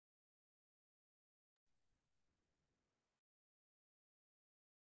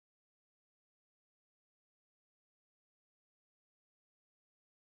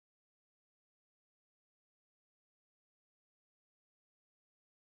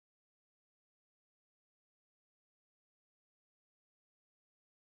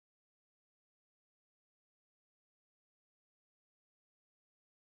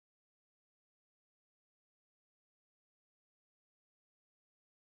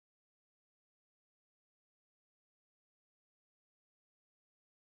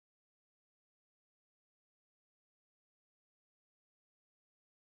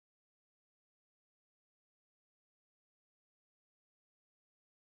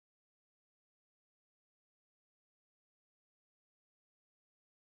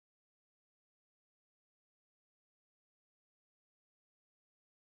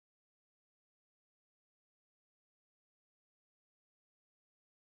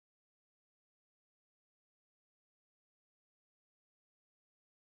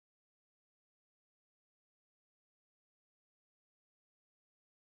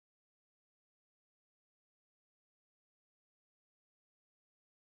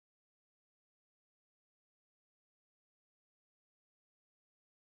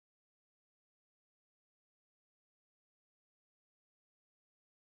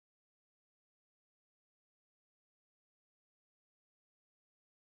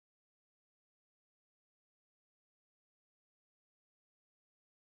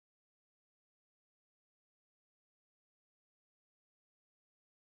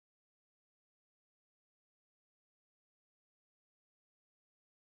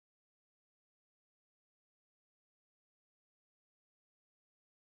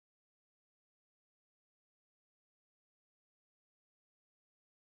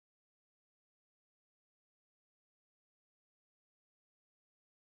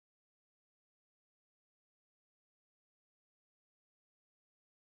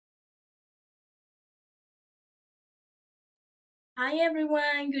Hi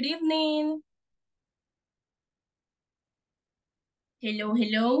everyone, good evening. Hello,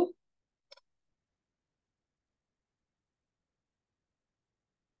 hello.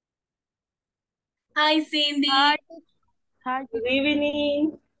 Hi Cindy. Hi. Hi. Good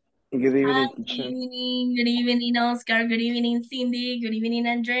evening. Good Hi, evening, good teacher. evening. Good evening, Oscar. Good evening, Cindy. Good evening,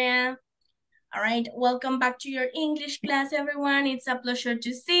 Andrea. All right, welcome back to your English class, everyone. It's a pleasure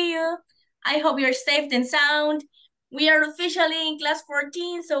to see you. I hope you're safe and sound. We are officially in class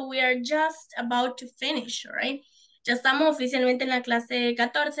 14, so we are just about to finish, all right? Ya estamos oficialmente en la clase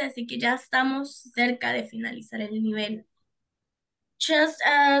 14, así que ya estamos cerca de finalizar el nivel. Just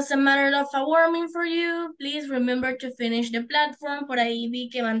as a matter of a warning for you, please remember to finish the platform. Por ahí vi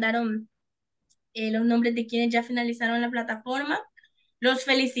que mandaron los nombres de quienes ya finalizaron la plataforma. Los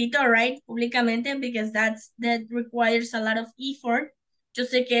felicito, right, públicamente, because that requires a lot of effort. Yo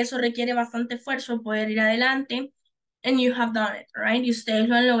sé que eso requiere bastante esfuerzo poder ir adelante. And you have done it, right? Y ustedes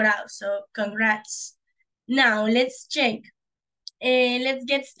lo han logrado, so congrats. Now, let's check. Let's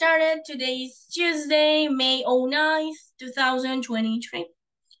get started. Today is Tuesday, May 09th, 2023.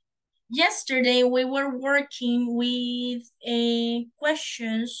 Yesterday, we were working with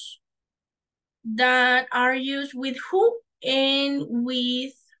questions that are used with who and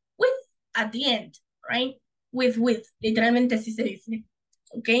with at the end, right? With, literalmente así se dice,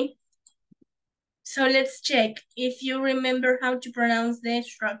 okay? So let's check if you remember how to pronounce the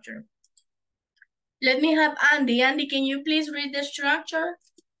structure. Let me have Andy. Andy, can you please read the structure?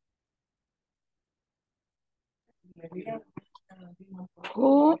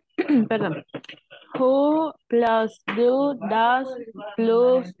 Who, perdón. Who plus do, does,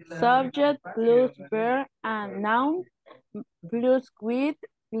 plus subject, plus verb and noun, plus with,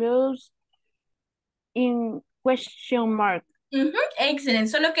 plus in question mark. Excellent.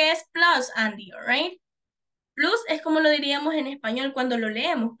 Solo que es plus, Andy, all right? Plus es como lo diríamos en español cuando lo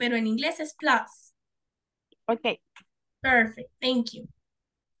leemos, pero en inglés es plus. Okay. Perfect. Thank you.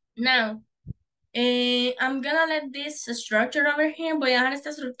 Now, I'm gonna let this structure over here. Voy a dejar esta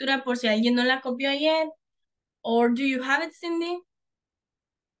estructura por si alguien no la copió yet. Or do you have it, Cindy?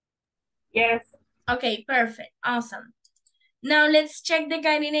 Yes. Okay, perfect. Awesome. Now let's check the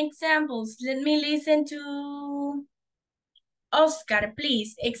guiding examples. Let me listen to Oscar,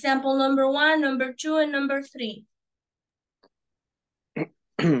 please. Example number 1, number 2, and number 3.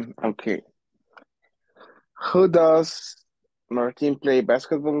 Okay. Who does Martin play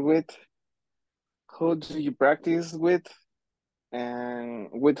basketball with? Who do you practice with? And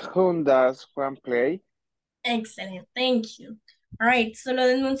with whom does Juan play? Excellent, thank you. All right, solo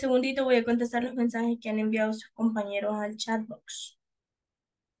denme un segundito, voy a contestar los mensajes que han enviado sus compañeros al chat box.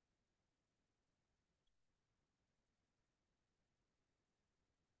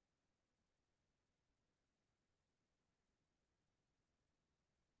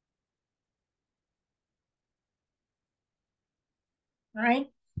 All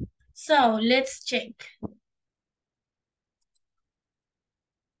right, so let's check.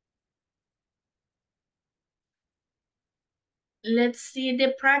 Let's see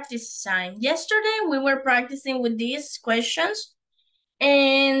the practice sign. Yesterday, we were practicing with these questions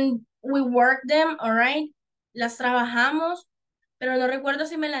and we worked them, all right? Las trabajamos, pero no recuerdo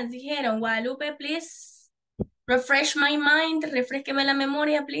si me las dijeron. Guadalupe, please refresh my mind, refresqueme la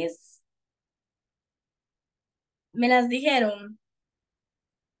memoria, please. Me las dijeron.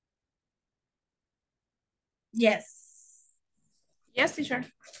 Yes. Yes, teacher.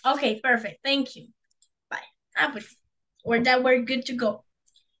 Okay, perfect. Thank you. Bye. Pues, we're good to go.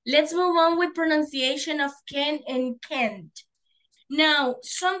 Let's move on with pronunciation of can and can't. Now,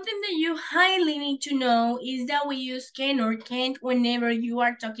 something that you highly need to know is that we use can or can't whenever you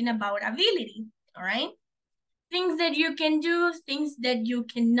are talking about ability, all right? Things that you can do, things that you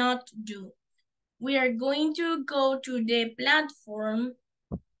cannot do. We are going to go to the platform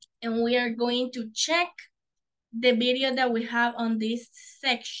and we are going to check the video that we have on this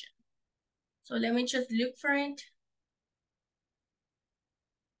section. So let me just look for it.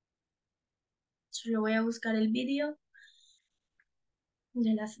 Solo voy a buscar el video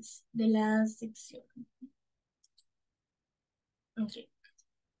de la sección. Okay.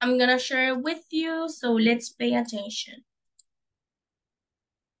 I'm gonna share it with you, so let's pay attention.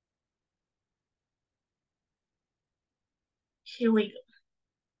 Here we go.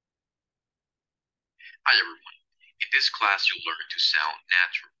 Hi everyone. In this class, you'll learn to sound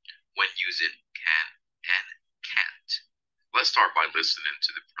natural when using can and can't. Let's start by listening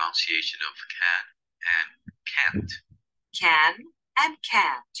to the pronunciation of can and can't. Can and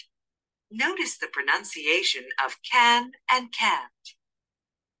can't. Notice the pronunciation of can and can't.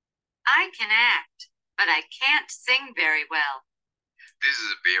 I can act, but I can't sing very well. This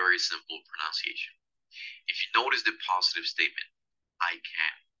is a very simple pronunciation. If you notice the positive statement, I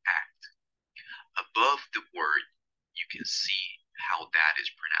can act. Above the word, you can see how that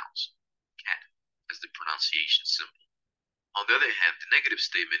is pronounced. Can, as the pronunciation symbol. On the other hand, the negative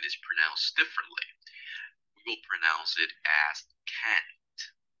statement is pronounced differently. We will pronounce it as can't.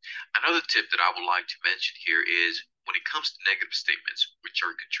 Another tip that I would like to mention here is when it comes to negative statements, which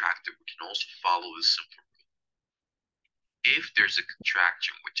are contracted, we can also follow this simple rule. If there's a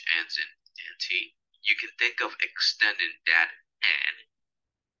contraction which ends in nt, you can think of extending that n.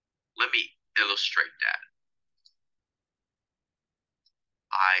 Let me illustrate that.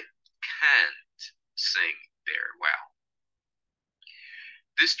 I can't sing very well.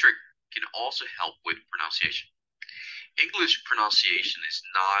 This trick can also help with pronunciation. English pronunciation is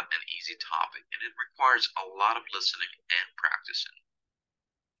not an easy topic and it requires a lot of listening and practicing.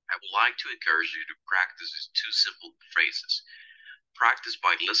 I would like to encourage you to practice these two simple phrases. Practice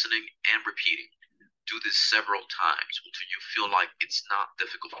by listening and repeating. Do this several times until you feel like it's not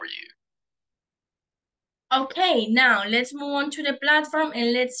difficult for you. Okay, now let's move on to the platform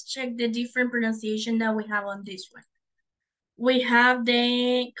and let's check the different pronunciation that we have on this one. We have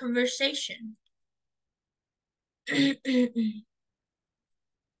the conversation. And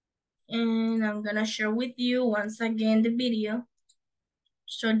I'm gonna share with you once again the video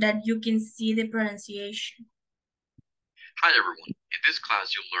so that you can see the pronunciation. Hi everyone, in this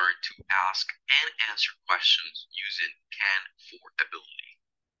class you'll learn to ask and answer questions using can for ability.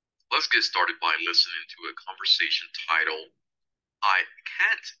 Let's get started by listening to a conversation titled, I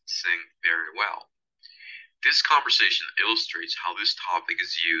can't sing very well. This conversation illustrates how this topic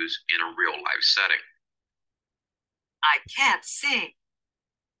is used in a real-life setting. I can't sing.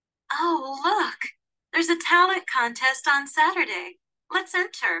 Oh, look, there's a talent contest on Saturday. Let's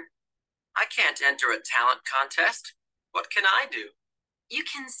enter. I can't enter a talent contest. What can I do? You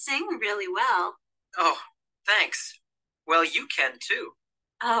can sing really well. Oh, thanks. Well, you can too.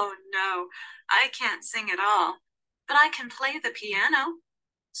 Oh, no, I can't sing at all, but I can play the piano.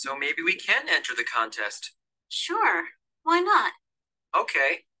 So maybe we can enter the contest. Sure, why not?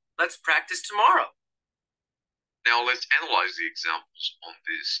 Okay, let's practice tomorrow. Now let's analyze the examples on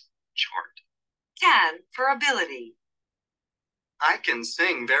this chart. Can for ability. I can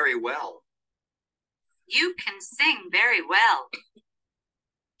sing very well. You can sing very well.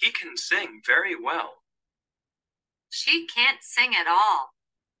 He can sing very well. She can't sing at all.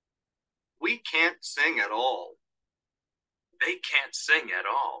 We can't sing at all. They can't sing at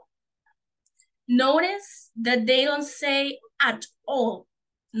all. Notice that they don't say at all.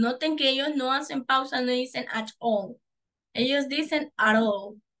 Noten que ellos no hacen pausa, no dicen at all. Ellos dicen at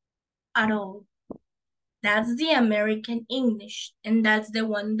all. At all. That's the American English, and that's the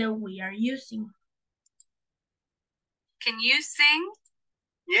one that we are using. Can you sing?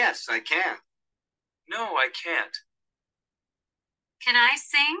 Yes, I can. No, I can't. Can I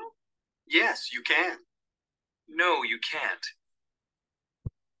sing? Yes, you can. No, you can't.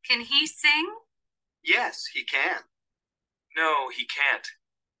 Can he sing? Yes, he can. No, he can't.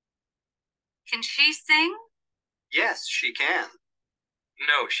 Can she sing? Yes, she can.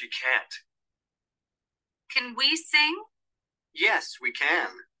 No, she can't. Can we sing? Yes, we can.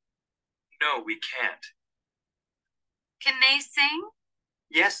 No, we can't. Can they sing?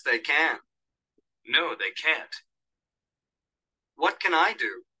 Yes, they can. No, they can't. What can I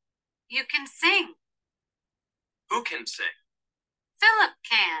do? You can sing. Who can sing? Philip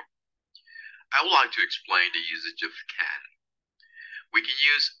can. I would like to explain the usage of can. We can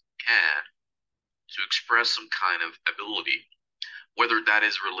use can to express some kind of ability, whether that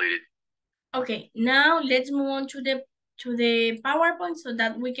is related. Okay, now let's move on to the PowerPoint so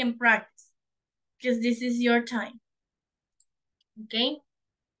that we can practice, because this is your time. Okay,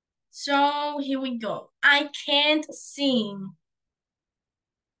 so here we go. I can't sing.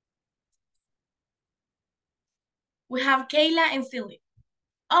 We have Kayla and Philip.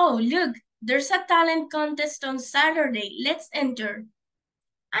 Oh, look, there's a talent contest on Saturday. Let's enter.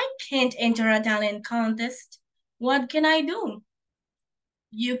 I can't enter a talent contest. What can I do?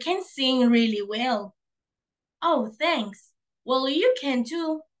 You can sing really well. Oh, thanks. Well, you can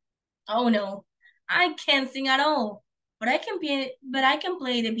too. Oh no, I can't sing at all, but I can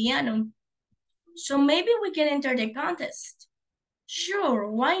play the piano. So maybe we can enter the contest. Sure,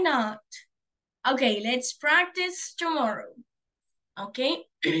 why not? Okay, let's practice tomorrow. Okay,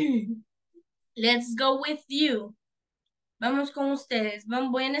 let's go with you. Vamos con ustedes.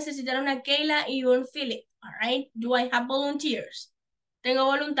 Voy a necesitar una Kayla y un Philip. All right, do I have volunteers? Tengo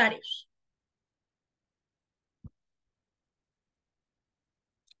voluntarios.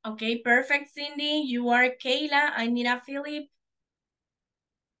 Okay, perfect, Cindy. You are Kayla. I need a Philip.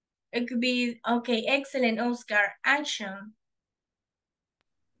 It could be, okay, excellent, Oscar. Action.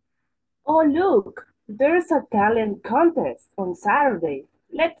 Oh, look, there's a talent contest on Saturday.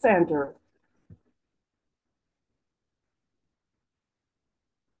 Let's enter.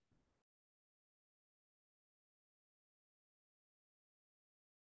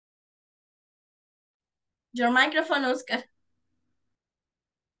 Your microphone, Oscar.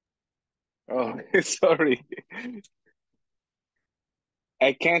 Oh, sorry.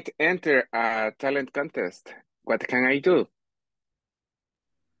 I can't enter a talent contest. What can I do?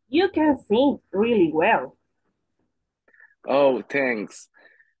 You can sing really well. Oh, thanks.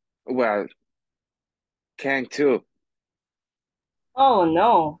 Well, can too. Oh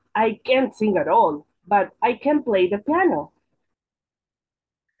no, I can't sing at all, but I can play the piano.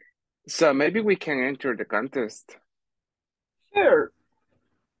 So maybe we can enter the contest. Sure,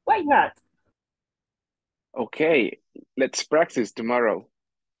 why not? Okay, let's practice tomorrow.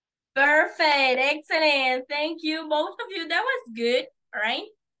 Perfect, excellent. Thank you, both of you. That was good, all right?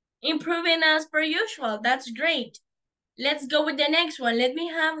 Improving as per usual, that's great. Let's go with the next one. Let me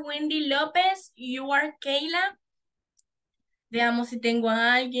have Wendy Lopez. You are Kayla. Veamos si tengo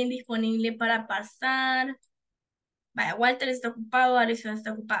a alguien disponible para pasar. Vaya, Walter está ocupado, Alison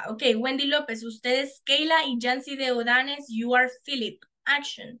está ocupada. Ok, Wendy López, usted es Kayla y Jancy de Odanes, you are Philip.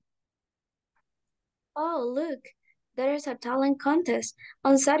 Action. Oh, look, there's a talent contest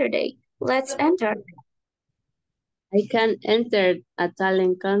on Saturday. Let's enter. I can enter a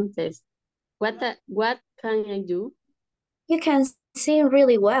talent contest. What can I do? You can sing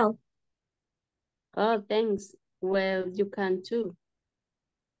really well. Oh, thanks. Well, you can too.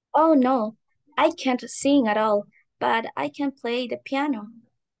 Oh no, I can't sing at all, but I can play the piano.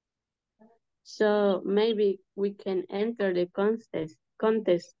 So maybe we can enter the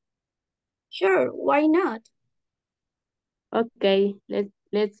contest. Sure, why not? Okay,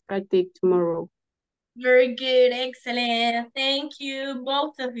 let's practice tomorrow. Very good, excellent. Thank you,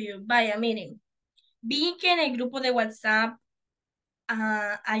 both of you. Vaya, miren. Vi que en el grupo de WhatsApp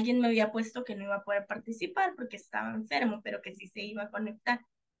alguien me había puesto que no iba a poder participar porque estaba enfermo, pero que sí se iba a conectar.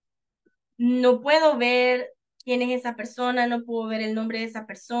 No puedo ver quién es esa persona, no puedo ver el nombre de esa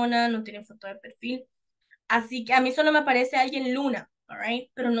persona, no tiene foto de perfil. Así que a mí solo me aparece alguien Luna, all right?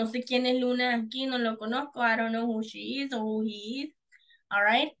 Pero no sé quién es Luna aquí, no lo conozco. I don't know who she is or who he is, all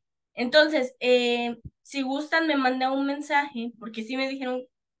right? Entonces, si gustan, me mandan un mensaje, porque sí me dijeron,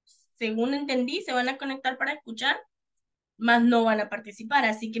 según entendí, se van a conectar para escuchar, más no van a participar.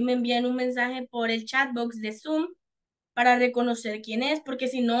 Así que me envían un mensaje por el chat box de Zoom para reconocer quién es, porque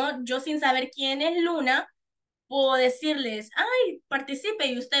si no, yo sin saber quién es Luna, puedo decirles, ay, participe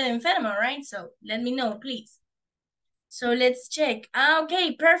y usted enferma, right? So, let me know, please. So, let's check.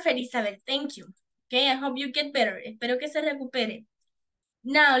 Okay, perfect, Isabel, thank you. Okay, I hope you get better. Espero que se recupere.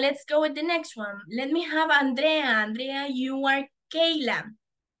 Now, let's go with the next one. Let me have Andrea. Andrea, you are Kayla.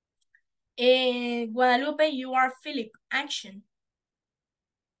 Guadalupe, you are Philip. Action.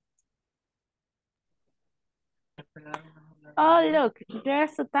 Oh, look,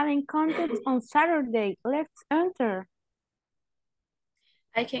 there's a talent contest on Saturday. Let's enter.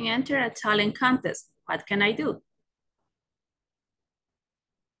 I can enter a talent contest. What can I do?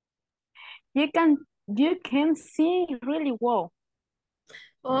 You can sing really well.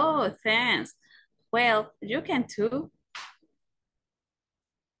 Oh, thanks. Well, you can too.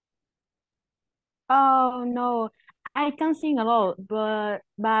 Oh no, I can sing a lot, but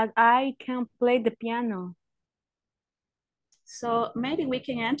I can play the piano. So maybe we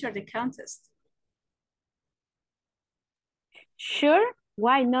can enter the contest. Sure,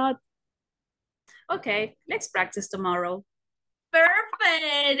 why not? Okay, let's practice tomorrow.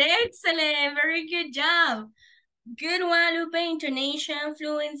 Perfect, excellent, very good job. Good Guadalupe, intonation,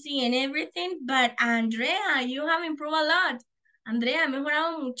 fluency, and everything. But Andrea, you have improved a lot. Andrea ha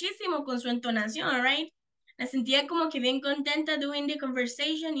mejorado muchísimo con su entonación, right? La sentía como que bien contenta doing the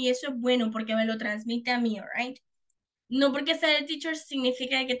conversation y eso es bueno porque me lo transmite a mí, right? No porque sea el teacher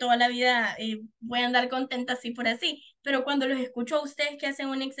significa que toda la vida voy a andar contenta así por así, pero cuando los escucho a ustedes que hacen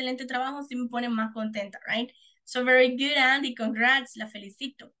un excelente trabajo, sí me ponen más contenta, right? So very good, Andy, congrats, la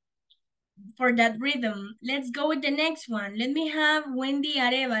felicito for that rhythm. Let's go with the next one. Let me have Wendy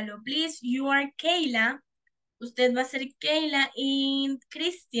Arevalo. Please, you are Kayla. Usted va a ser Kayla. And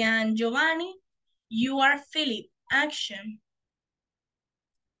Christian Giovanni, you are Philip. Action.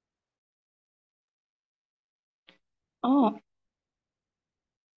 Oh,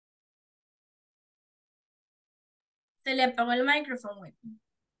 Se le apagó el micrófono, Wendy.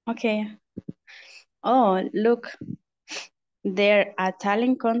 okay. Oh, look. There a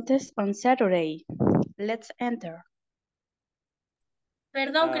talent contest on Saturday. Let's enter.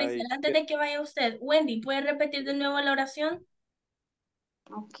 Perdón, Cristian, antes de que vaya usted. Wendy, ¿puede repetir de nuevo la oración?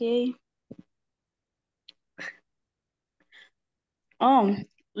 Okay. Oh,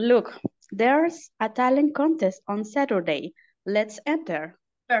 look, there's a talent contest on Saturday. Let's enter.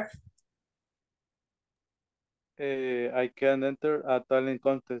 Perfect. I can enter a talent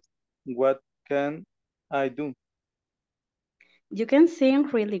contest. What can I do? You can sing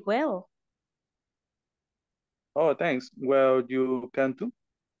really well. Oh, thanks. Well, you can too.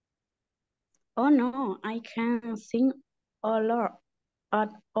 Oh no, I can't sing a lot at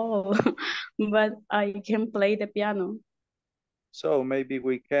all, but I can play the piano. So maybe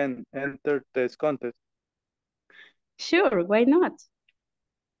we can enter this contest. Sure, why not?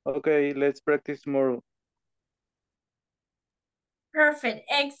 Okay, let's practice more. Perfect.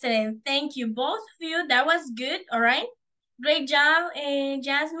 Excellent. Thank you, both of you. That was good. All right. Great job,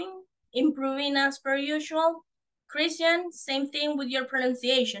 Jasmine. Improving as per usual. Christian, same thing with your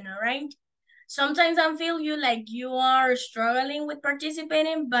pronunciation. All right. Sometimes I feel you like you are struggling with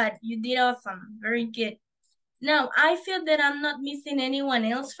participating, but you did awesome. Very good. Now, I feel that I'm not missing anyone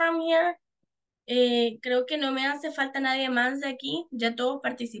else from here. Creo que no me hace falta nadie más de aquí. Ya todos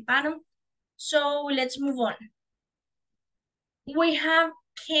participaron. So let's move on. We have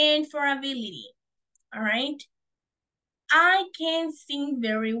can for ability. All right. I can sing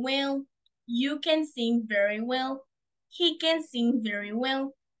very well. You can sing very well. He can sing very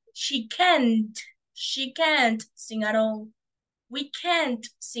well. She can't sing at all. We can't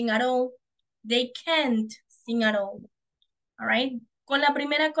sing at all. They can't sing at all. All right. Con la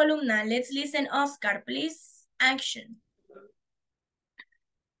primera columna, let's listen, Oscar, please. Action.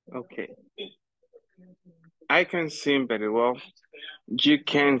 Okay. I can sing very well. You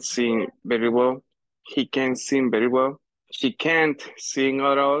can sing very well. He can sing very well. She can't sing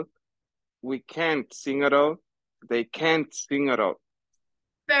at all. We can't sing at all. They can't sing at all.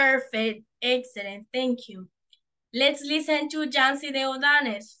 Perfect. Excellent. Thank you. Let's listen to Jancy de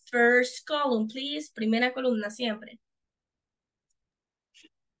Odanes. First column, please. Primera columna siempre.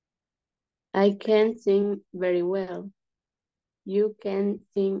 I can sing very well. You can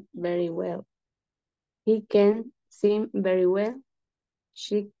sing very well. He can sing very well.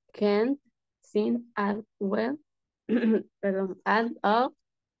 She can't sing as well. Perdón, at all.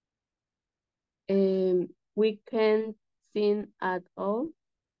 We can't sing at all.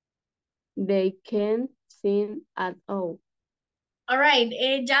 They can't sing at all. All right.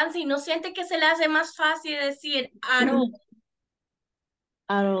 Jancy, ¿no siente que se le hace más fácil decir at all?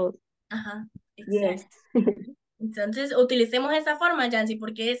 At all. Ajá. Yes. Exacto. Entonces, utilicemos esa forma, Jancy,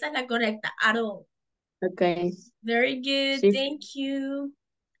 porque esa es la correcta. At all. Okay. Very good. Sí. Thank you.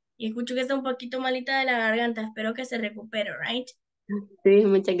 Y escucho que está un poquito malita de la garganta. Espero que se recupere, right? Sí,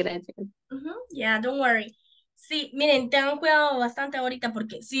 muchas gracias. Yeah, don't worry. Sí, miren, tengan cuidado bastante ahorita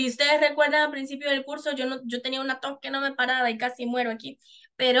porque si ustedes recuerdan al principio del curso, yo tenía una tos que no me paraba y casi muero aquí,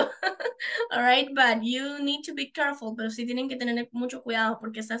 pero, alright, but you need to be careful, pero sí tienen que tener mucho cuidado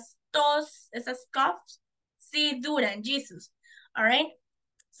porque esas tos, esas coughs, sí duran, Jesus, alright?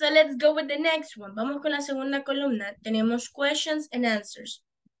 So let's go with the next one. Vamos con la segunda columna. Tenemos questions and answers.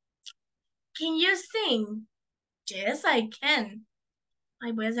 Can you sing? Yes, I can.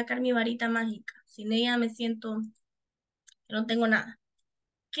 Ay, voy a sacar mi varita mágica. Sin ella me siento que no tengo nada.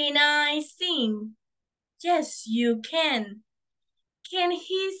 Can I sing? Yes, you can. Can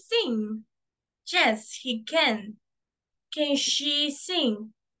he sing? Yes, he can. Can she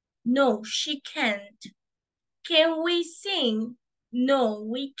sing? No, she can't. Can we sing? No,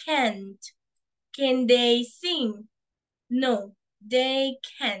 we can't. Can they sing? No, they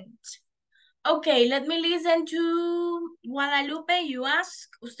can't. Okay, let me listen to Guadalupe. You ask.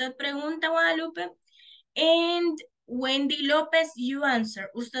 Usted pregunta, Guadalupe. And Wendy López, you answer.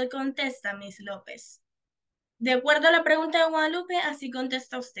 Usted contesta, Miss López. De acuerdo a la pregunta de Guadalupe, así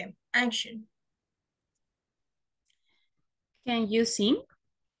contesta usted. Action. Can you sing?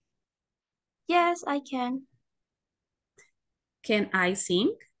 Yes, I can. Can I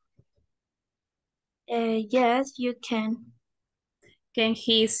sing? Yes, you can. Can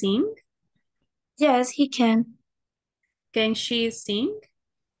he sing? Yes, he can. Can she sing?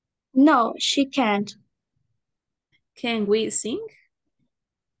 No, she can't. Can we sing?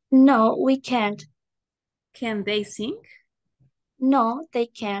 No, we can't. Can they sing? No, they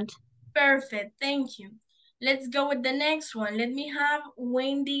can't. Perfect, thank you. Let's go with the next one. Let me have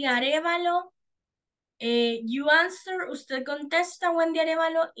Wendy Arevalo. You answer, usted contesta, Wendy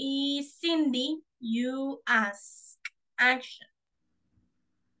Arevalo. Y Cindy, you ask. Action.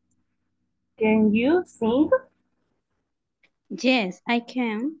 Can you sing? Yes, I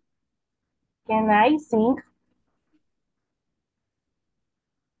can. Can I sing?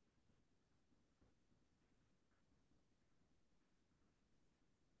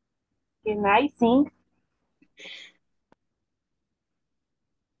 Can I sing?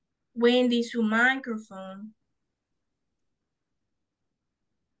 Wendy, su microphone.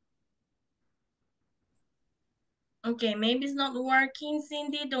 Okay, maybe it's not working,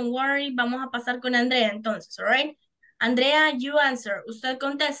 Cindy. Don't worry. Vamos a pasar con Andrea entonces, all right? Andrea, you answer. Usted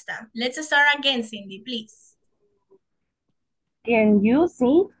contesta. Let's start again, Cindy, please. Can you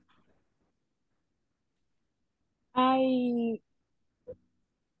sing?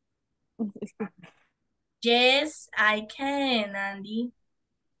 Yes, I can, Andy.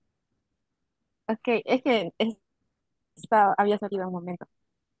 Ok, es que había salido un momento.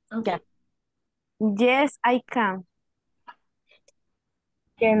 Okay. Ya. Yes, I can.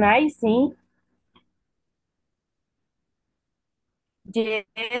 Can I sing? Yes,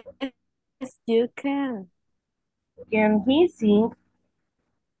 you can. Can he sing?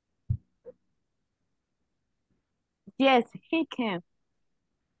 Yes, he can.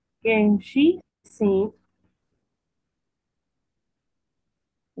 Can she sing?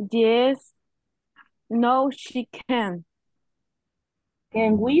 Yes, no, she can.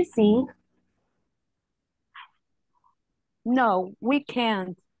 Can we sing? No, we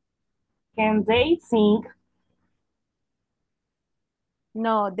can't. Can they sing?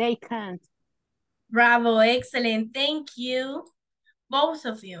 No, they can't. Bravo, excellent. Thank you, both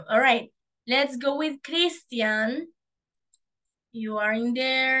of you. All right, let's go with Christian. You are in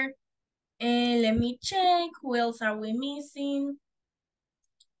there. And let me check. Who else are we missing?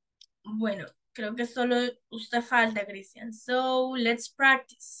 Bueno, creo que solo usted falta, Christian. So, let's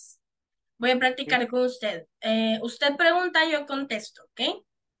practice. Voy a practicar con usted. Usted pregunta, yo contesto, ¿ok?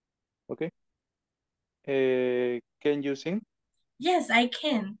 Okay. Can you sing? Yes, I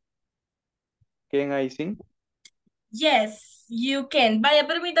can. Can I sing? Yes, you can. Vaya,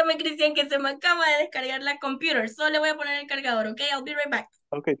 permítame, Cristian, que se me acaba de descargar la computer. Solo le voy a poner el cargador, ¿ok? I'll be right back.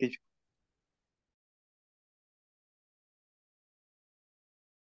 Okay, teacher.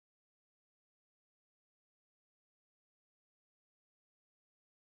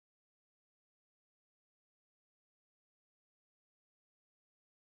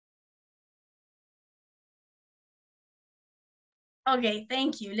 Okay,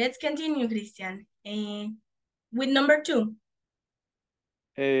 thank you. Let's continue, Christian. With number 2.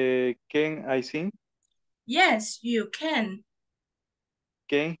 Can I sing? Yes, you can.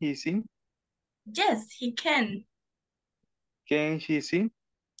 Can he sing? Yes, he can. Can she sing?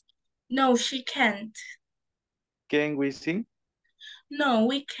 No, she can't. Can we sing? No,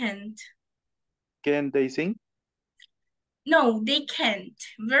 we can't. Can they sing? No, they can't.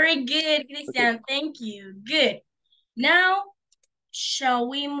 Very good, Christian. Okay. Thank you. Good. Now, shall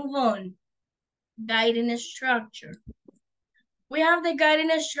we move on? Guiding structure. We have the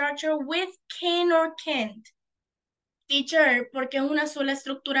guiding structure with can or can't. Teacher, porque es una sola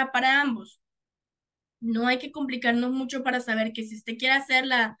estructura para ambos. No hay que complicarnos mucho para saber que si usted quiere hacer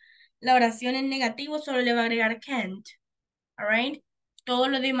la oración en negativo, solo le va a agregar can't. All right? Todo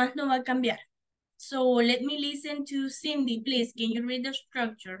lo demás no va a cambiar. So let me listen to Cindy, please. Can you read the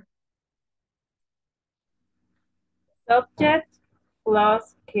structure? Subject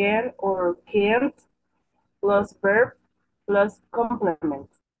plus can or can't plus verb plus complement.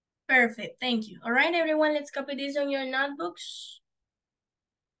 Perfect, thank you. All right, everyone, let's copy this on your notebooks.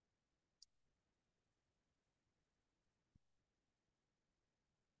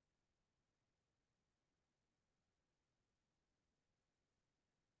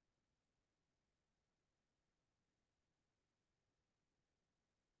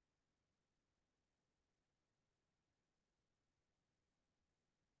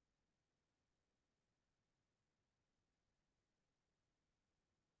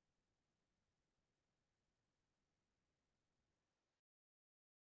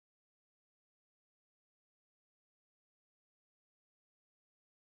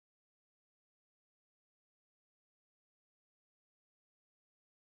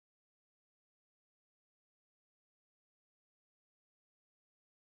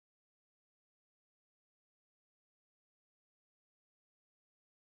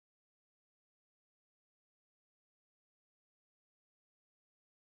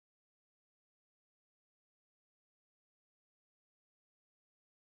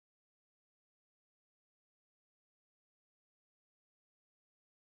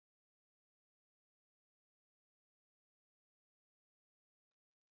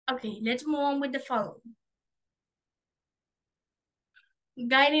 Okay, let's move on with the following.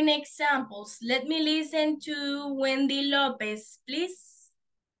 Guiding examples. Let me listen to Wendy Lopez, please.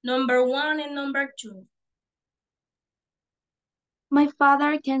 Number 1 and number 2. My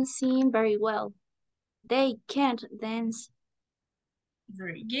father can sing very well. They can't dance.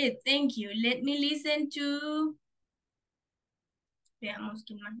 Very good, thank you. Let me listen to... Veamos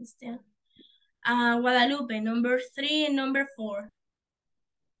quién más está. Guadalupe, number 3 and number 4.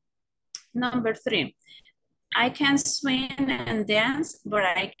 Number 3. I can swim and dance, but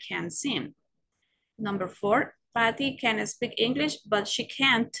I can't sing. Number 4. Patty can speak English, but she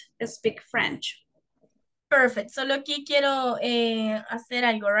can't speak French. Perfect. Solo aquí quiero hacer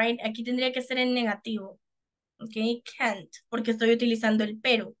algo, right? Aquí tendría que ser en negativo. Ok, can't, porque estoy utilizando el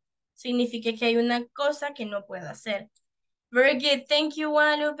pero. Significa que hay una cosa que no puedo hacer. Very good. Thank you,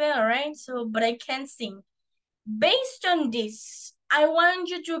 Guadalupe. All right. So, but I can't sing. Based on this, I want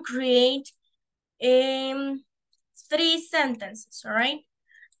you to create 3 sentences, all right?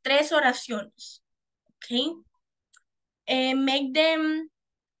 3 oraciones. Okay. Make them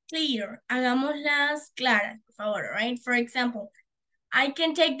clear. Hagámoslas claras, por favor, right? For example, I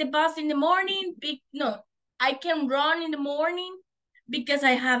can take the bus in the morning. I can run in the morning because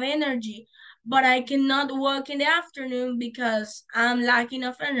I have energy, but I cannot walk in the afternoon because I'm lacking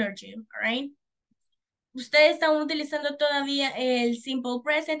of energy, all right? Ustedes están utilizando todavía el simple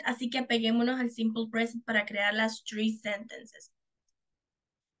present, así que apeguémonos al simple present para crear las 3 sentences.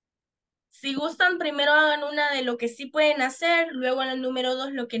 Si gustan, primero hagan una de lo que sí pueden hacer, luego en el número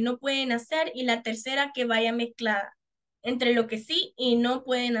 2 lo que no pueden hacer y la tercera que vaya mezclada entre lo que sí y no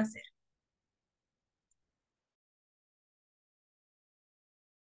pueden hacer.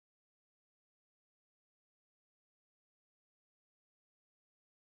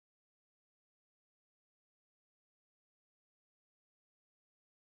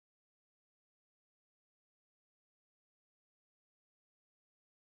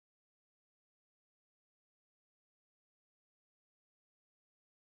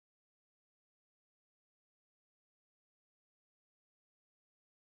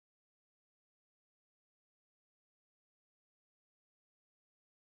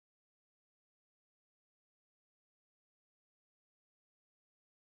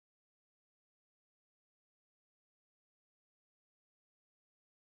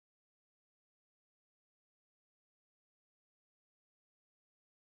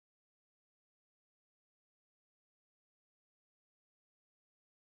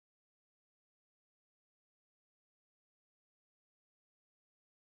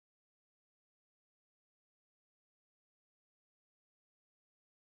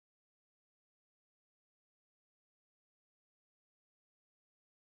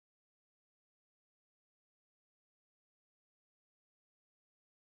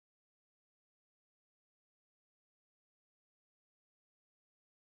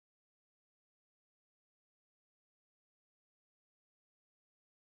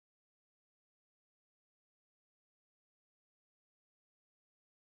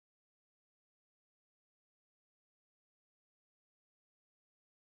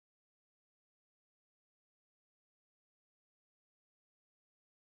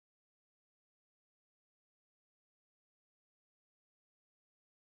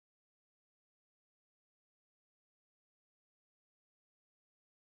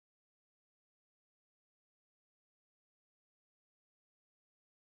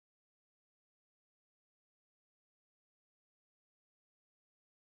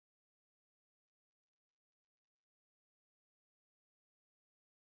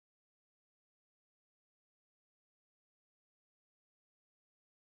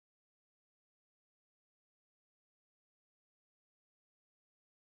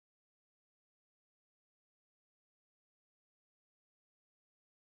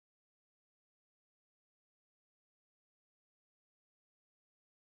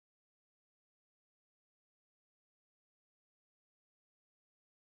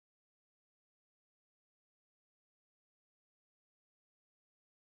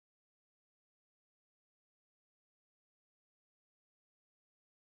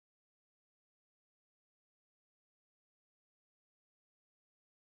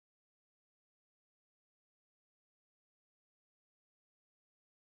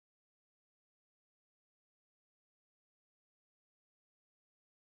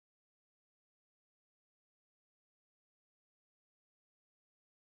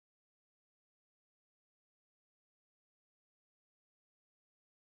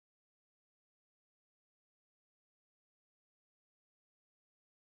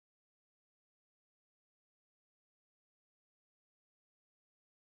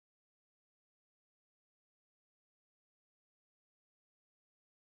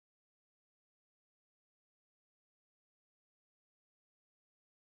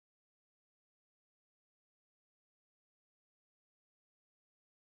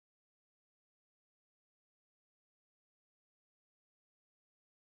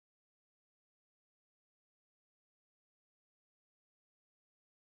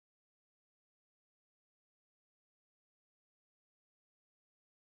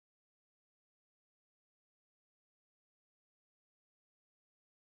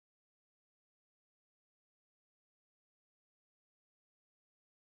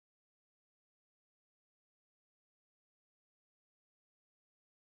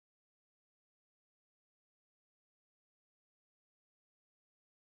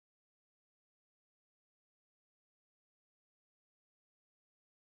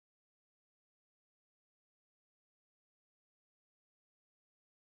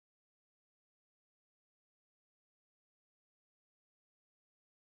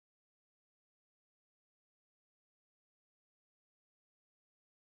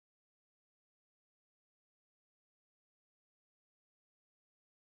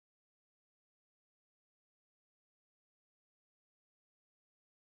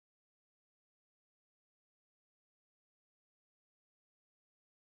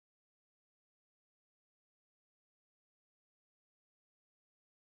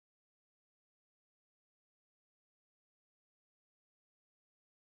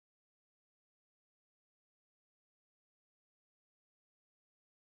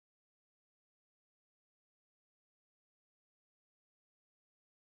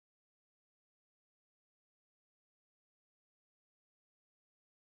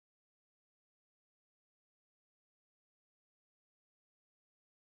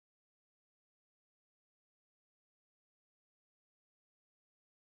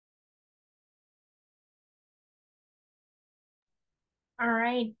 All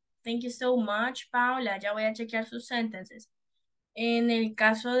right. Thank you so much, Paula. Ya voy a chequear sus sentences. En el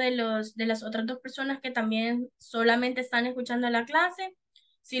caso de las otras dos personas que también solamente están escuchando la clase,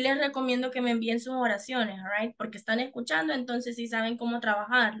 sí les recomiendo que me envíen sus oraciones, all right? Porque están escuchando, entonces sí saben cómo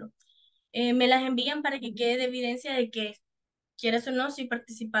trabajarlo. Me las envían para que quede de evidencia de que, quieres o no, sí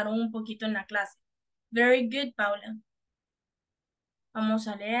participaron un poquito en la clase. Very good, Paula. Vamos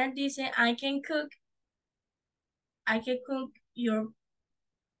a leer, dice, I can cook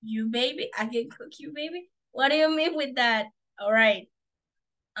you baby. I can cook you baby. What do you mean with that? All right.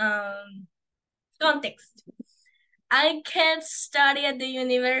 Context. I can't study at the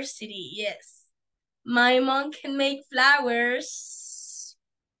university. Yes. My mom can make flowers.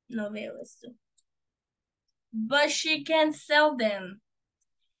 No veo esto. But she can't sell them.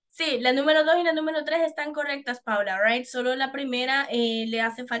 Sí, la número 2 y la número 3 están correctas, Paula, right? Solo la primera le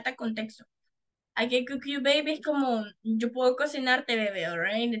hace falta contexto. I can cook you, baby, es como, yo puedo cocinarte, bebé,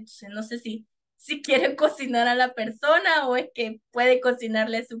 right? Entonces, no sé si quieren cocinar a la persona o es que puede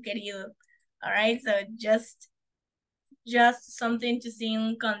cocinarle a su querido. All right, so just something to see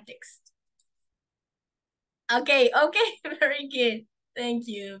in context. Okay, very good. Thank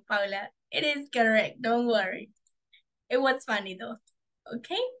you, Paula. It is correct, don't worry. It was funny though.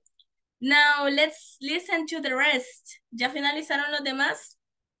 Okay, now let's listen to the rest. ¿Ya finalizaron los demás?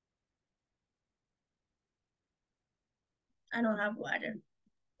 I don't have water.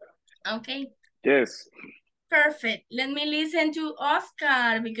 Okay. Yes. Perfect. Let me listen to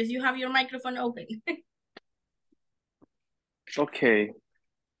Oscar because you have your microphone open. Okay.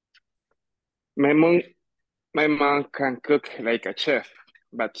 My mom can cook like a chef,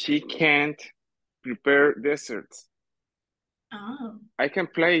 but she can't prepare desserts. Oh. I can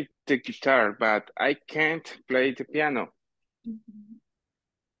play the guitar, but I can't play the piano.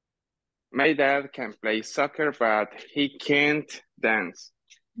 My dad can play soccer, but he can't dance.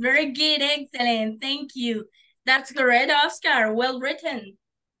 Very good, excellent. Thank you. That's correct, Oscar. Well written.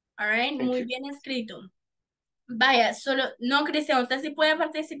 All right, muy bien escrito. Vaya, solo, no, Cristian, usted sí puede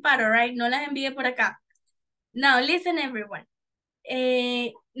participar, all right? No las envíe por acá. Now, listen everyone.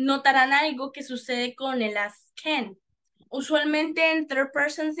 Notarán algo que sucede con el as can. Usualmente en third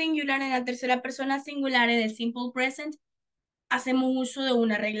person singular, en la tercera persona singular, en el simple present, hacemos uso de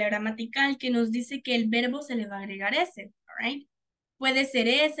una regla gramatical que nos dice que el verbo se le va a agregar ese, all right? Puede ser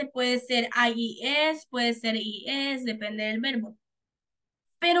ese, puede ser IES, puede ser IS, depende del verbo.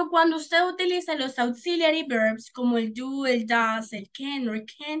 Pero cuando usted utiliza los auxiliary verbs como el do, el does, el can or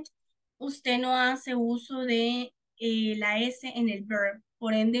can't, usted no hace uso de la S en el verb,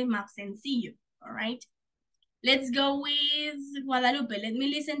 por ende más sencillo, all right? Let's go with Guadalupe. Let me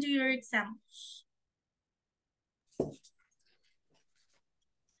listen to your examples.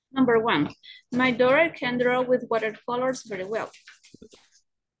 Number 1, my daughter can draw with watercolors very well.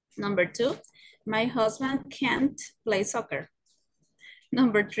 Number 2, my husband can't play soccer.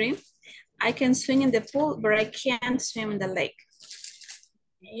 Number 3, I can swim in the pool, but I can't swim in the lake.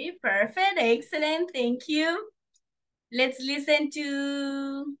 Okay, perfect, excellent, thank you. Let's listen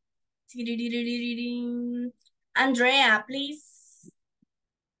to Andrea, please.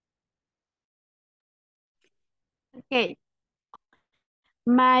 Okay.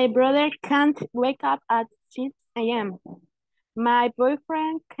 My brother can't wake up at 6 a.m. My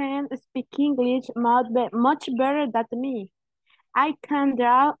boyfriend can speak English much better than me. I can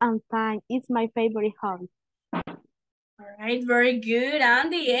draw and paint. It's my favorite hobby. All right, very good,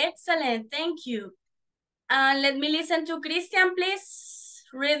 Andy. Excellent, thank you. Let me listen to Christian, please.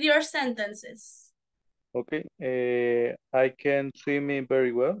 Read your sentences. Okay. I can swim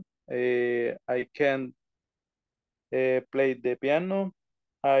very well. I can play the piano.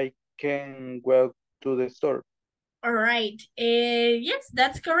 I can go to the store. All right. Yes,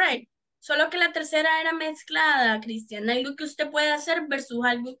 that's correct. Solo que la tercera era mezclada, Cristian. Algo que usted puede hacer versus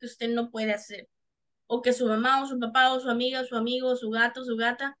algo que usted no puede hacer. O que su mamá o su papá o su amiga o su amigo o su gato o su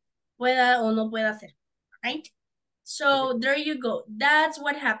gata pueda o no pueda hacer. Right? So, there you go. That's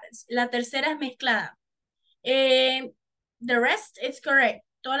what happens. La tercera es mezclada. The rest is correct.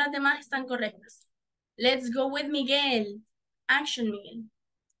 Todas las demás están correctas. Let's go with Miguel. Action, Miguel.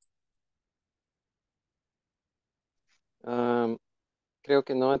 Creo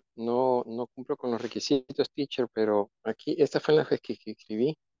que no cumplo con los requisitos, teacher, pero aquí, esta fue la vez que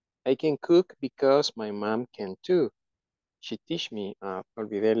escribí. I can cook because my mom can too. She teach me.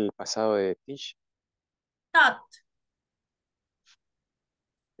 Olvidé el pasado de teach. Taught.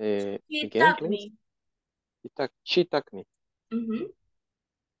 Again, taught please. me. She taught me.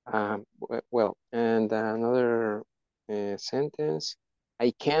 Well, and another sentence.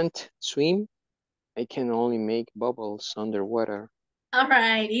 I can't swim. I can only make bubbles underwater. All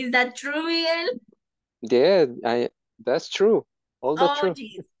right. Is that true, Miguel? Yeah, that's true. All the Oh, true.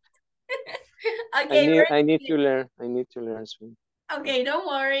 geez. I Okay, need very I need to good. learn. I need to learn swim. Okay, don't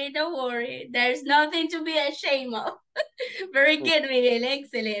worry, don't worry. There's nothing to be ashamed of. Very good, Miguel.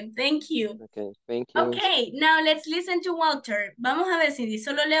 Excellent. Thank you. Okay, thank you. Okay, now let's listen to Walter. Vamos a ver, Cindy.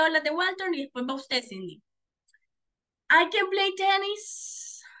 Solo leo las de Walter y después va usted, Cindy. I can play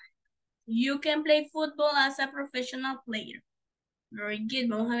tennis. You can play football as a professional player. Very good.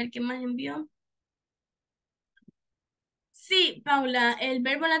 Vamos a ver qué más envió. Sí, Paula, el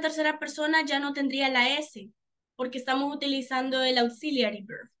verbo en la tercera persona ya no tendría la S, porque estamos utilizando el auxiliary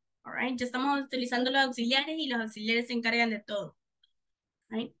verb. All right? Ya estamos utilizando los auxiliares y los auxiliares se encargan de todo.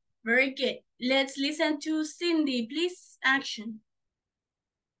 All right? Very good. Let's listen to Cindy, please. Action.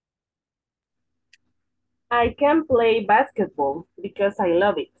 I can play basketball because I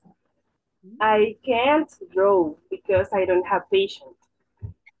love it. I can't draw because I don't have patience.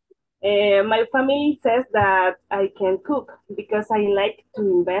 My family says that I can cook because I like to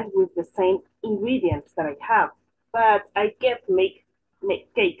invent with the same ingredients that I have, but I can't make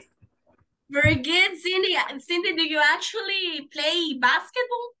cakes. Very good, Cindy. Cindy, do you actually play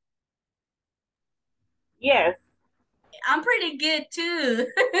basketball? Yes. I'm pretty good too.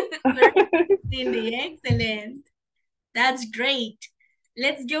 Very good, Cindy. Excellent. That's great.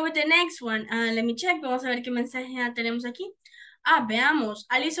 Let's go with the next one. Let me check. Vamos a ver qué mensaje tenemos aquí. Veamos.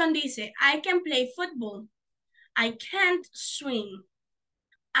 Alison dice, I can play football. I can't swim.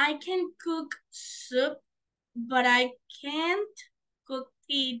 I can cook soup, but I can't cook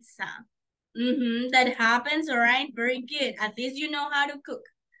pizza. That happens, all right? Very good. At least you know how to cook.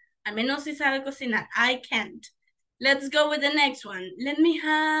 Al menos si sabe cocinar. I can't. Let's go with the next one. Let me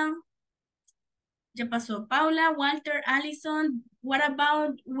have... Ya pasó Paula, Walter, Allison. What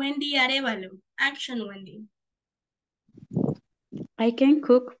about Wendy Arevalo? Action, Wendy. I can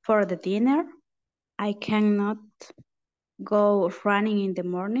cook for the dinner. I cannot go running in the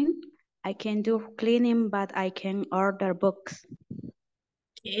morning. I can do cleaning, but I can order books.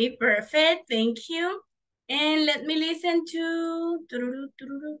 Okay, perfect. Thank you. And let me listen to...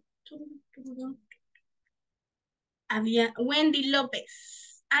 Wendy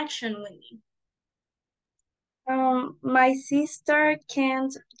Lopez. Action, Wendy. My sister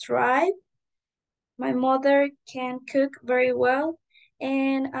can't drive. My mother can cook very well,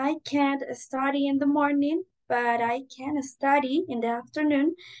 and I can't study in the morning, but I can study in the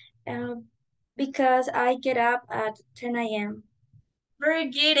afternoon because I get up at 10 a.m. Very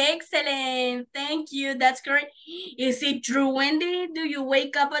good, excellent. Thank you, that's correct. Is it true, Wendy? Do you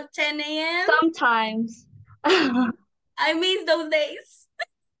wake up at 10 a.m.? Sometimes. I miss those days.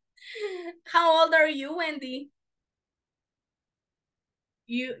 How old are you, Wendy?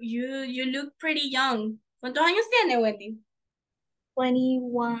 You look pretty young. ¿Cuántos años tiene, Wendy?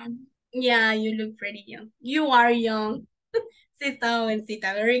 21. Yeah, you look pretty young. You are young. Sí, está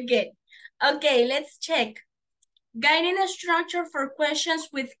jovencita. Very good. Okay, let's check. Guiding a structure for questions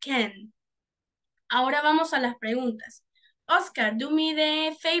with can. Ahora vamos a las preguntas. Oscar, do me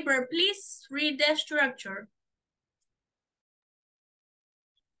the favor, please. Read the structure.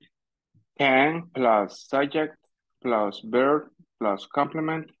 Can plus subject plus verb plus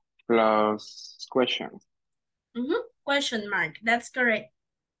complement plus question. Question mark. That's correct.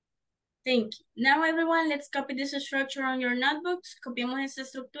 Thank you. Now, everyone, let's copy this structure on your notebooks. Copiemos esta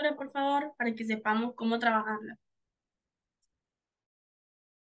estructura, por favor, para que sepamos cómo trabajarla.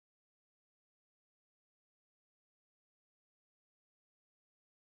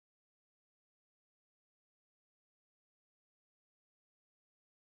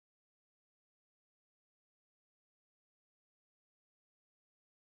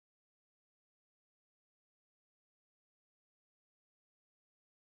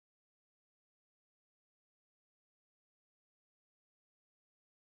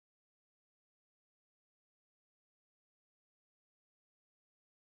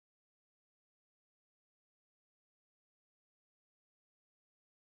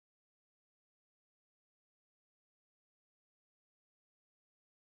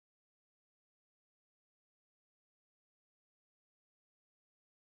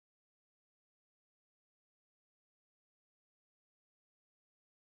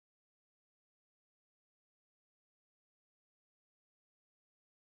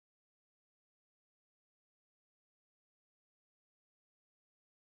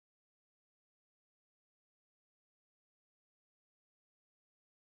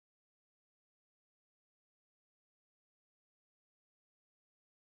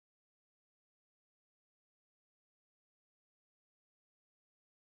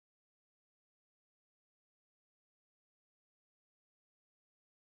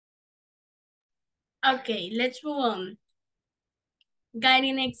 Okay, let's move on.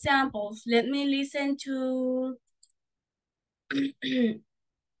 Guiding examples. Let me listen to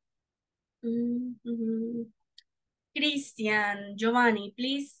Christian, Giovanni,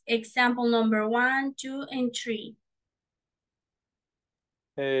 please. Example number 1, 2, and 3.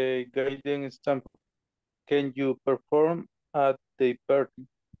 Guiding example. Can you perform at the party?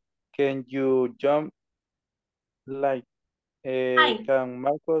 Can you jump like? Can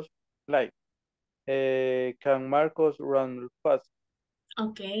Marcos like? Can Marcos run fast?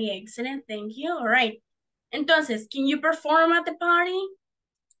 Okay, excellent. Thank you. All right. Entonces, can you perform at the party?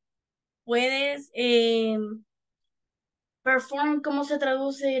 Puedes perform, ¿cómo se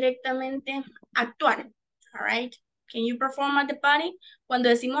traduce directamente? Actuar. All right. Can you perform at the party? Cuando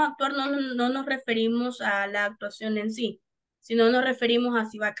decimos actuar no nos referimos a la actuación en sí, sino nos referimos a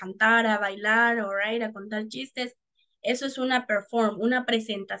si va a cantar, a bailar, all right, a contar chistes. Eso es una perform, una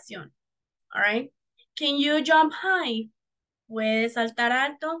presentación. All right. Can you jump high? ¿Puede saltar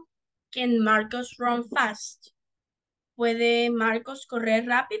alto? Can Marcos run fast? ¿Puede Marcos correr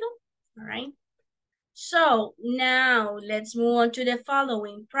rápido? All right. So, now let's move on to the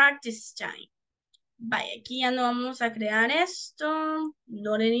following practice time. Vaya, aquí ya no vamos a crear esto,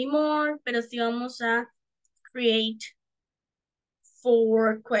 not anymore, pero sí vamos a create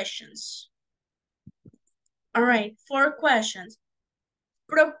 4 questions. All right, 4 questions.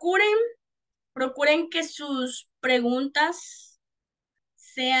 Procuren que sus preguntas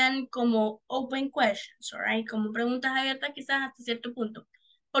sean como open questions, all right, como preguntas abiertas quizás hasta cierto punto,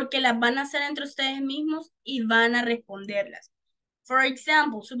 porque las van a hacer entre ustedes mismos y van a responderlas. For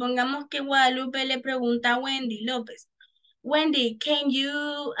example, supongamos que Guadalupe le pregunta a Wendy López, Wendy, can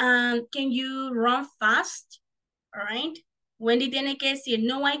you run fast? All right. Wendy tiene que decir,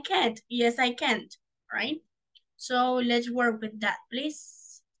 no, I can't. Yes, I can't. All right. So let's work with that,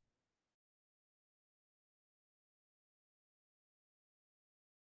 please.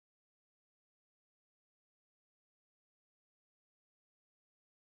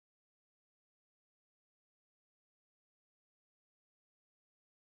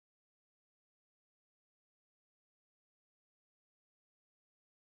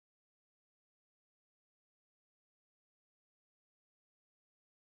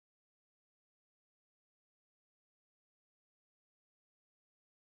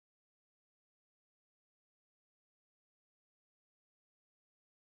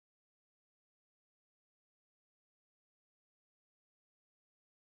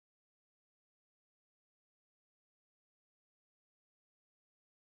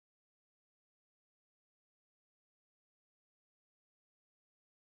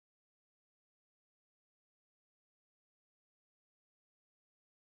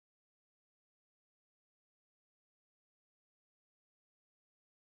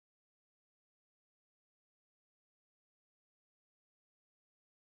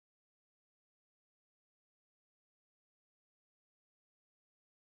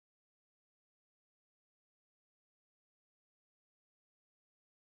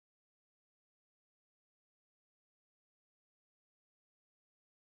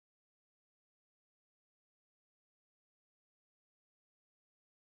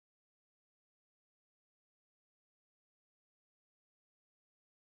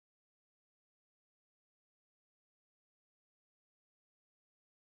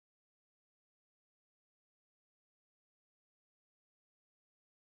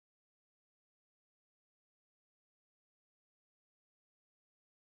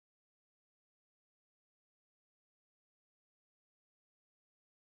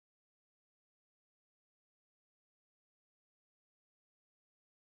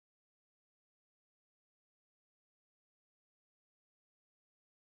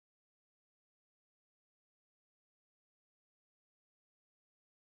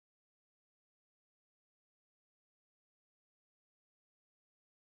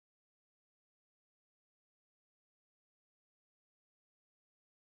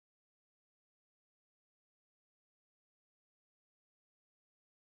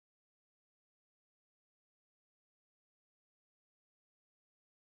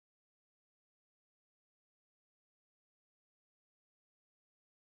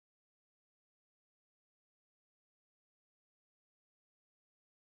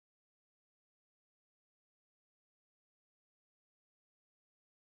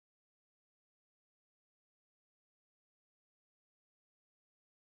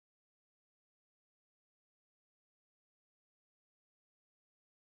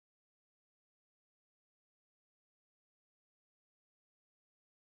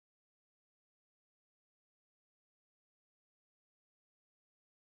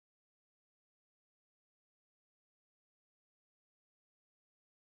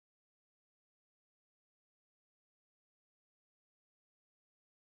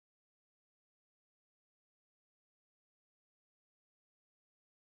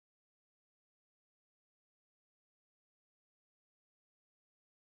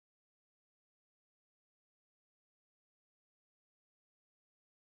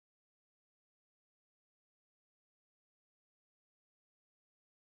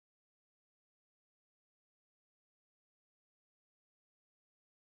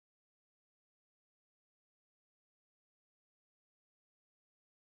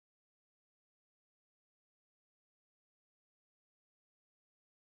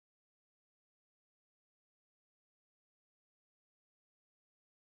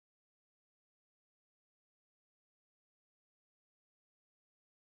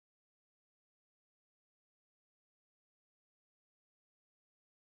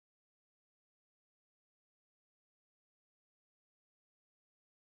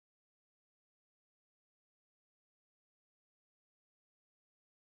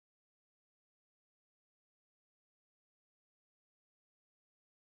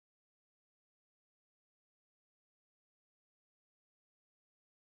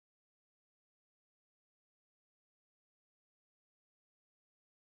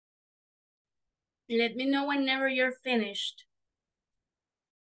 Let me know whenever you're finished.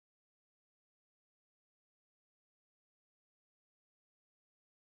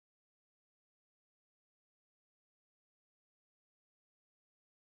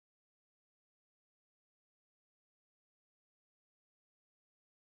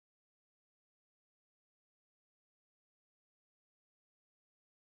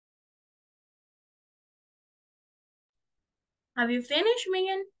 Have you finished,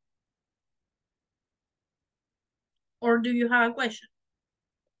 Miguel? Or do you have a question?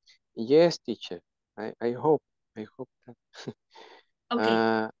 Yes, teacher. I hope that.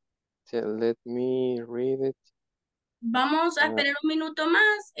 Okay. So let me read it. Vamos a esperar un minuto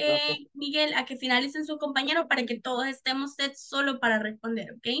más, Okay. Miguel, a que finalicen sus compañeros para que todos estemos set solo para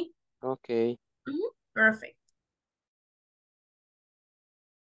responder, ¿ok? Okay. Perfect.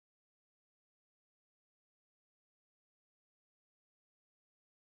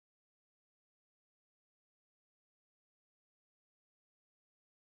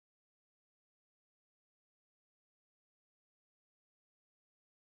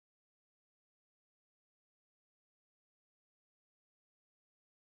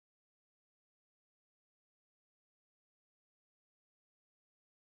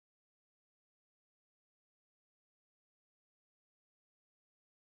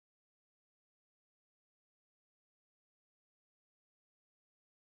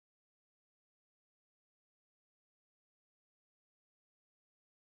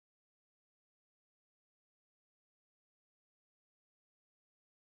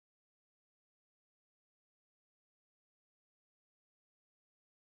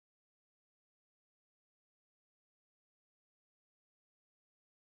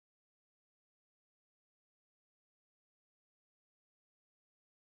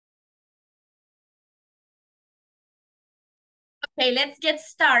 Okay, let's get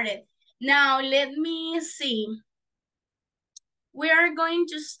started. Now, let me see. We are going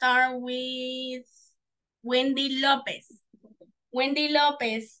to start with Wendy Lopez. Wendy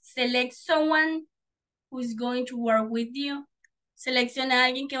Lopez, select someone who's going to work with you. Selecciona a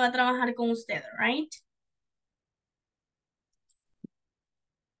alguien que va a trabajar con usted, right?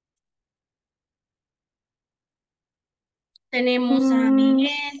 Tenemos a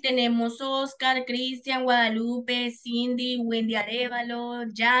Miguel, tenemos Oscar, Cristian, Guadalupe, Cindy, Wendy Arevalo,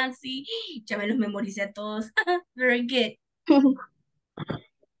 Jancy. Ya me los memoricé a todos. Very good.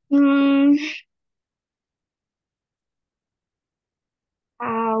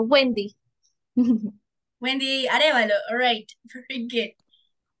 Wendy. Wendy Arevalo, all right. Very good.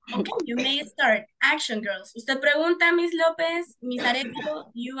 Okay, you may start. Action, girls. Usted pregunta, Miss López, Miss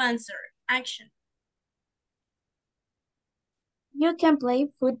Arevalo, you answer. Action. You can play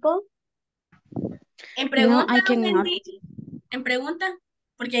football? En pregunta, No, I cannot. Wendy. En pregunta,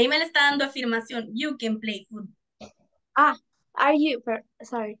 porque ahí me le está dando afirmación. You can play football. Are you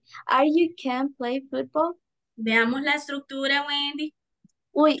can play football? Veamos la estructura, Wendy.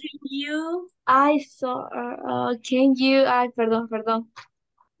 Uy, You, I saw, can you, perdón.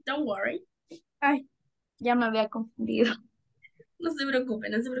 don't worry. Ay, ya me había confundido. No se preocupe,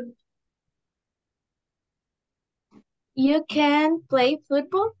 no se preocupe. You can play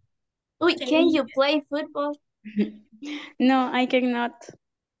football? Uy, can you play football? No, I cannot.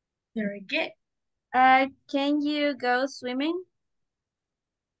 Very good. Can you go swimming?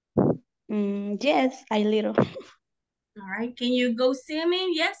 Yes, I little. All right, can you go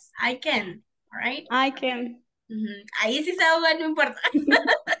swimming? Yes, I can. All right. I can. Ahí sí se ahoga, no importa.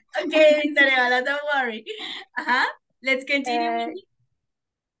 Okay, Miss Arevalo, don't worry. Let's continue.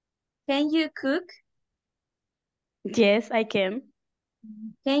 Can you cook? Yes, I can.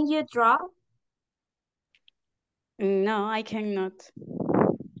 Can you draw? No, I cannot.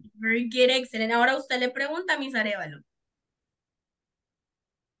 Very good, excellent. Ahora usted le pregunta a Miss Arevalo.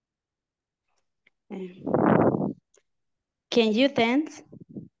 Can you dance?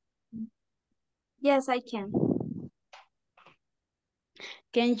 Yes, I can.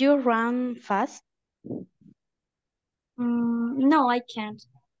 Can you run fast? No, I can't.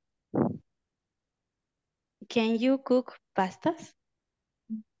 Can you cook pastas?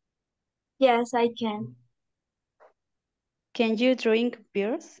 Yes, I can. Can you drink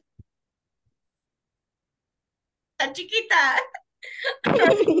beers? ¡Está chiquita!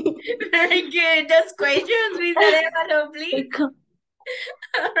 Very good. Those questions, Miss Arevalo, please.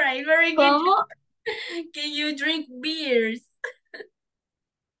 All right, very good. ¿Cómo? Can you drink beers?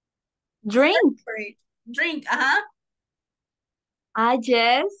 Drink? Drink,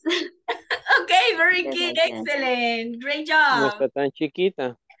 Yes. Okay, very Yes, good, I can. excellent. Great No job. está tan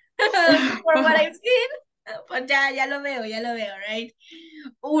chiquita. For what I've seen. Pues ya lo veo, right?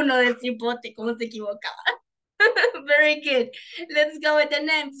 Uno de cipote, ¿cómo se equivocaba? Very good. Let's go with the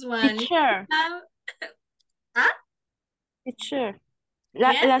next one. Teacher. ¿Ah? Teacher.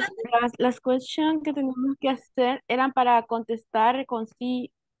 Yes, Las questions que teníamos que hacer eran para contestar con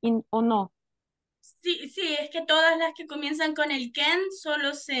sí o no. Sí, es que todas las que comienzan con el can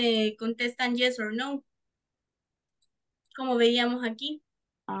solo se contestan yes or no. Como veíamos aquí.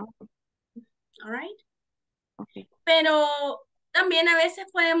 Ah. All right. Okay. Pero también a veces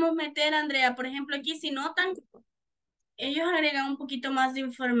podemos meter, Andrea, por ejemplo, aquí si notan, ellos agregan un poquito más de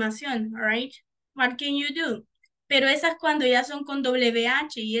información, all right? What can you do? Pero esas cuando ya son con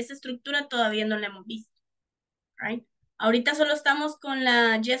WH y esa estructura todavía no la hemos visto, right? Ahorita solo estamos con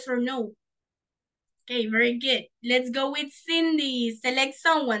la yes or no. Okay, very good. Let's go with Cindy. Select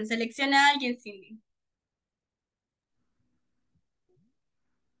someone. Selecciona a alguien, Cindy.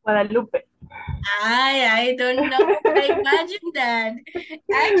 Guadalupe. I don't know. I imagine that.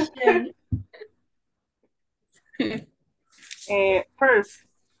 Action. First.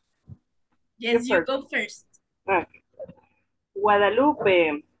 Yes, you go first. Okay.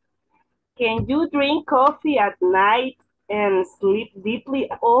 Guadalupe, can you drink coffee at night and sleep deeply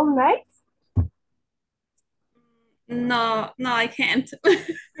all night? No, I can't.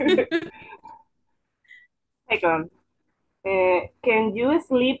 Second, can you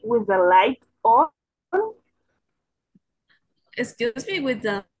sleep with the light on? Excuse me, with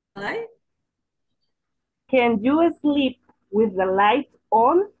the light? Can you sleep with the light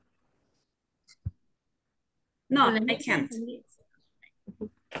on? No, I can't.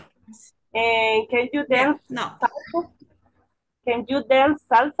 And can you dance no. salsa? Can you dance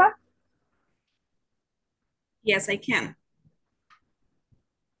salsa? Yes, I can.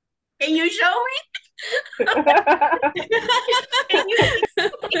 Can you show me? Can you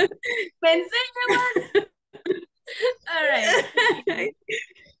enseña? All right.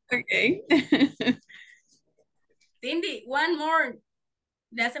 Okay. Cindy, one more.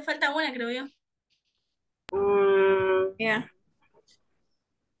 Le hace falta una, creo yo. Yeah.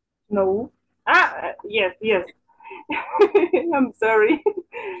 No. Yes. I'm sorry.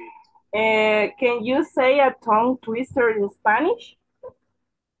 Can you say a tongue twister in Spanish?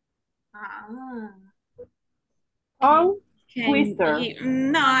 Tongue twister.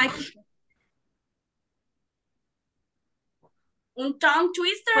 No, Un tongue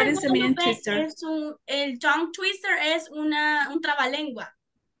twister. What is the meaning twister? El tongue twister es un trabalengua.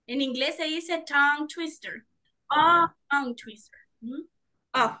 En inglés se dice tongue twister. Tongue twister.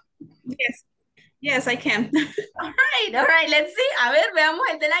 Oh, yes. Yes, I can. All right. Let's see. A ver, veamos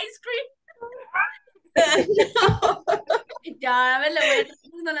el del ice cream. No. Ya, a ver, le voy a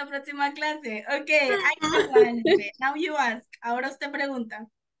traer la próxima clase. Okay, now you ask. Ahora usted pregunta.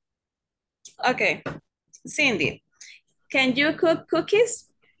 Okay. Cindy, can you cook cookies?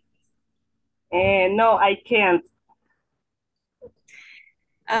 No, I can't.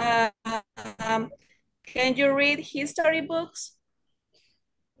 Can you read history books?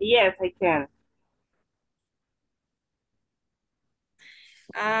 Yes, I can.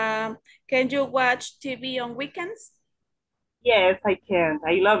 Can you watch TV on weekends? Yes, I can.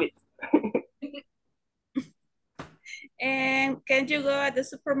 I love it. And can you go at the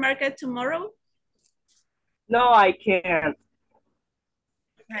supermarket tomorrow? No, I can't.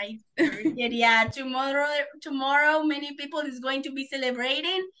 Right. Yeah, tomorrow many people is going to be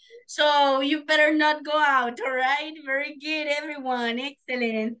celebrating. So you better not go out, all right? Very good, everyone.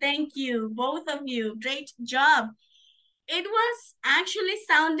 Excellent. Thank you, both of you. Great job. It was actually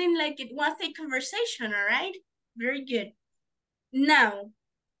sounding like it was a conversation, all right? Very good. Now,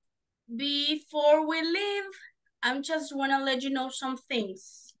 before we leave, I just want to let you know some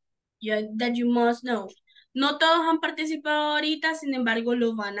things that you must know. No todos han participado ahorita, sin embargo,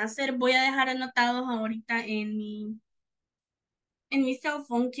 lo van a hacer. Voy a dejar anotados ahorita en mi cell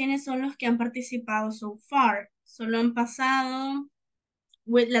phone quiénes son los que han participado so far. Solo han pasado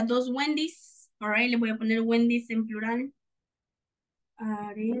las dos Wendy's. All right, le voy a poner Wendy's en plural.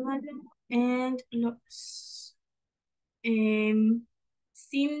 Arevalo and Lux. Cindy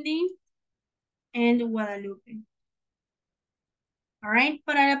and Guadalupe. All right,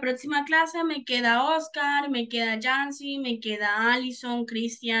 para la próxima clase me queda Oscar, me queda Jancy, me queda Allison,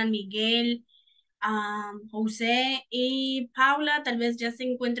 Cristian, Miguel, José y Paula. Tal vez ya se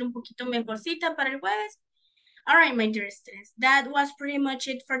encuentre un poquito mejorcita para el jueves. All right, my dear students, that was pretty much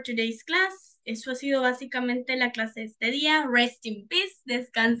it for today's class. Eso ha sido básicamente la clase de este día. Rest in peace,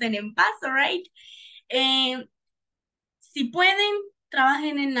 descansen en paz, all right? Si pueden,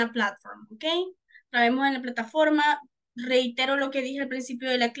 trabajen en la plataforma, ¿ok? Trabajemos en la plataforma. Reitero lo que dije al principio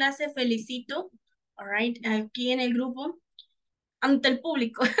de la clase, felicito, all right, aquí en el grupo, ante el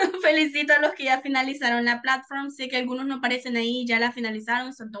público. Felicito a los que ya finalizaron la platform. Sé que algunos no aparecen ahí, ya la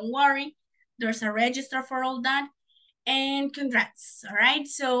finalizaron, so don't worry. There's a register for all that. And congrats, all right?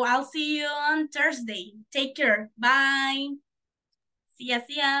 So I'll see you on Thursday. Take care. Bye. See ya,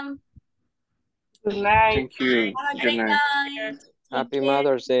 see ya. Good night. Thank you. Have a Good great night. night. Happy Take care.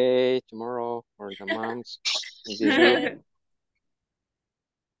 Mother's Day tomorrow for the moms in this group.